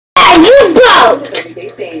you both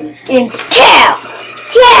and tell.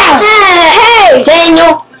 Hey,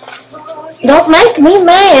 Daniel, don't make me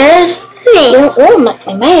mad. You don't want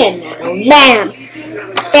to make me mad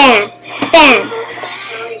now. Bam.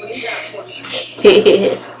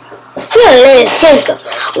 You're a little sugar.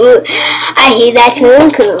 I hear that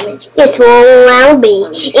tune coming. It's all around me,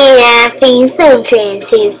 and I've seen some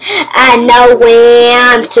chances. I know when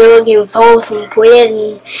I'm struggling for some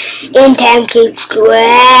quitting, and time keeps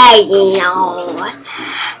dragging on.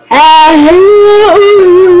 I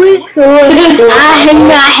hang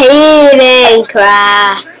my head and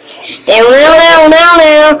cry.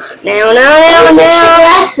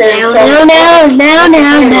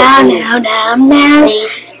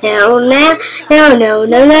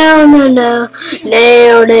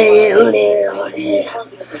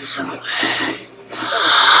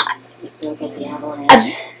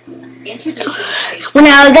 When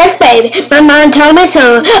I was this baby, my mom told me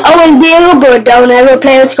son, always be a good boy, don't ever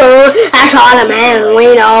play with school. I taught a man,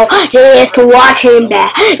 we know, just to watch him die.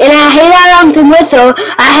 And I hear that on some whistle,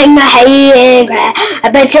 I hang my head and cry. I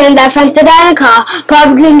bet you in that fence down a car,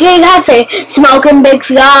 probably drinking coffee, smoking big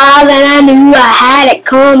cigars, and I knew I had it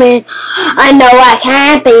coming. I know I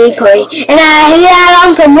can't be free. And I hear that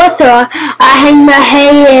on some whistle, I hang my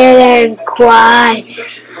head and cry.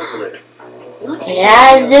 Yeah,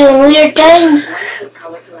 I do weird things.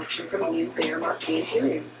 Color collection from New Bear Marquee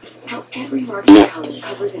Interior. How every marquee color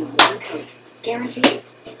covers in one coat. Guaranteed.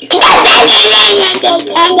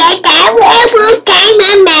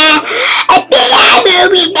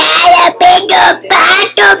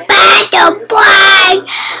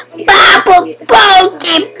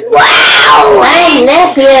 Hey,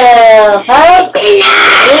 nephew.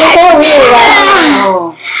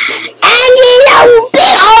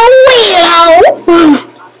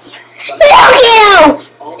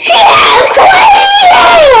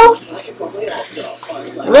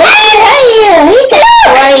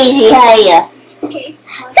 Crazy, hey! Look!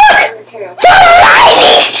 The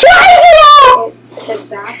lightning striking! The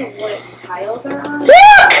back of what tiles are on. Look! The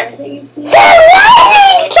lightning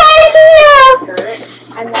striking!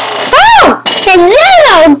 And then Oh!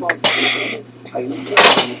 And then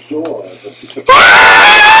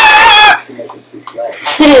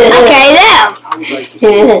okay, now.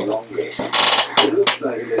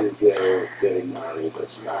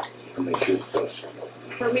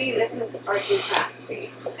 For me, this is arts and crafts, and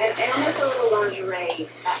almost a little lingerie.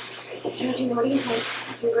 Do you know what you think?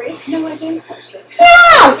 Do you agree? No, I didn't touch it. No!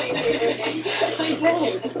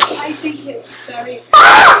 I think it's very.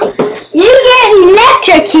 You get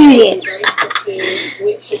electrocuted.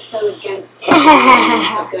 Which is so against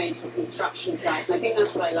going to a construction site. I think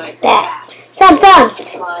that's what I like. That. Sometimes.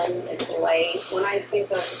 It's fun, it's light. When I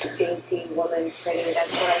think of a dainty woman pretty,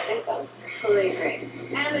 that's what I think of. Totally agree.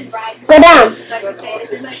 Go down. Like I say,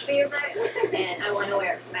 this is my favorite, and I want to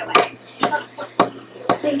wear it for my wedding.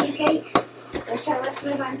 Thank you, Kate. Michelle, let's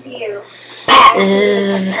move on to you.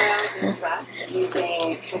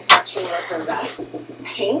 Using construction worker rust,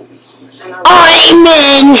 paint, and I'm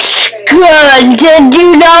in school. Did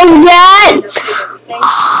you know that?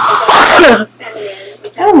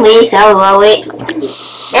 Oh, me so worried.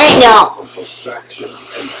 I know.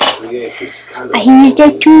 I hear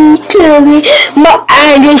that you tell me my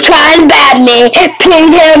angel's trying to bat me.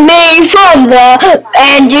 Please help me from the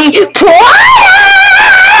anti-poison.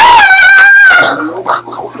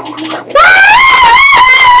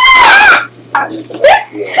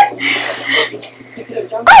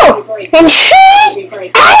 Oh, and she ate me! I'm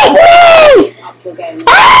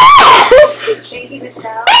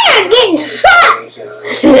getting shot!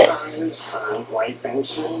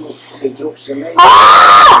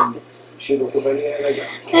 Oh!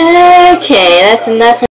 Okay, that's enough.